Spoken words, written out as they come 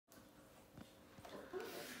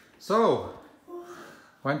So,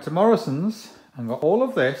 went to Morrison's and got all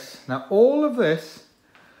of this. Now all of this,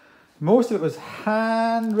 most of it was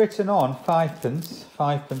handwritten on 5p,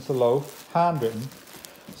 5p a loaf, handwritten.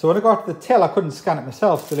 So when I got to the till, I couldn't scan it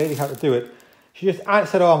myself, so the lady had to do it. She just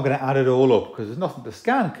said, oh, I'm going to add it all up, because there's nothing to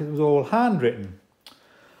scan, because it was all handwritten.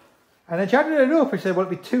 And then she added it up, and she said, well,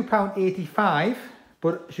 it'd be £2.85,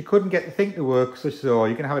 but she couldn't get the thing to work, so she said, oh,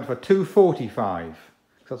 you can have it for £2.45, because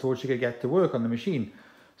that's all she could get to work on the machine.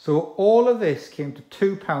 So all of this came to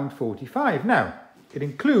 £2.45. Now, it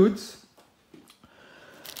includes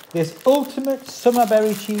this ultimate summer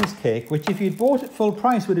berry cheesecake, which if you'd bought it full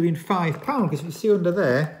price would have been £5, because if you see under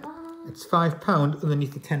there, it's £5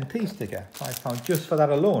 underneath the 10p sticker, £5 just for that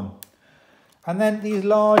alone. And then these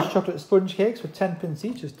large chocolate sponge cakes with 10p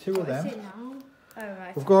each, there's two of them. Oh,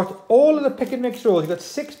 right. We've got all of the pick and mix rolls. You've got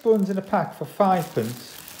 6 buns in a pack for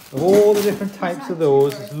 5p. Of all the different types of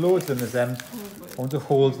those, there's loads of them. There's them, ones with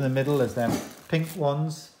holes in the middle, there's them pink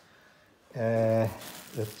ones, the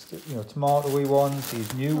tomatoey ones,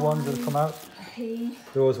 these new ones that have come out,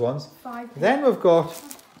 those ones. Then we've got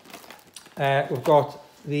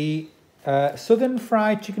the southern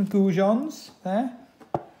fried chicken goujons there.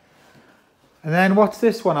 And then what's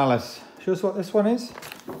this one, Alice? Show us what this one is.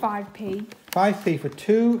 5p. 5p for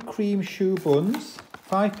 2 cream choux buns.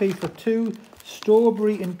 5p for 2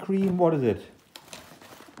 strawberry and cream, what is it?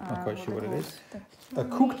 Not quite sure what it is. A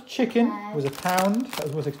cooked chicken was £1. That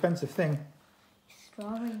was the most expensive thing.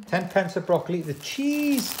 10p of broccoli. The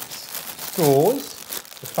cheese straws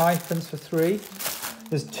for 5p for 3.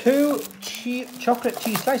 There's 2 chocolate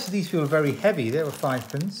cheese slices. These feel very heavy. They were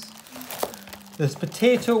 5p. There's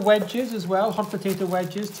potato wedges as well. Hot potato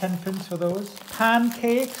wedges, 10p for those.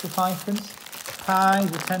 Pancakes for 5p. Pies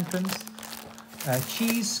with 10p.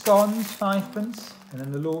 Cheese scones, 5p, and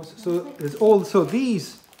then the loaves. So there's also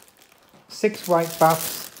these 6 white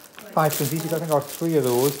baths, 5p. Each. I think I got 3 of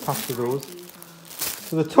those, packs of those.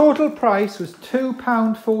 So the total price was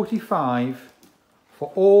 £2.45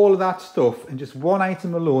 for all of that stuff, and just one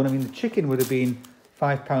item alone. I mean, the chicken would have been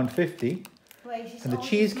 £5.50, and the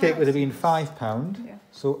cheesecake would have been £5. Yeah.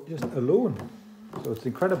 So just alone. So it's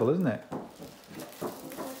incredible, isn't it?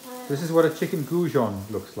 This is what a chicken goujon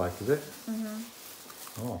looks like, is it? Mm-hmm.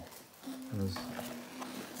 Oh, and there's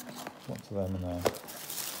lots of them in there.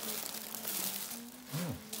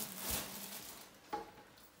 Oh.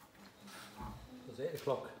 So it's 8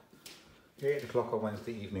 o'clock. 8 o'clock on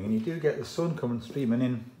Wednesday evening, and you do get the sun coming streaming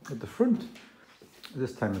in at the front at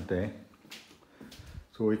this time of day.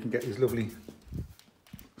 So you can get these lovely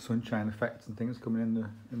sunshine effects and things coming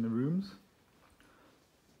in the rooms.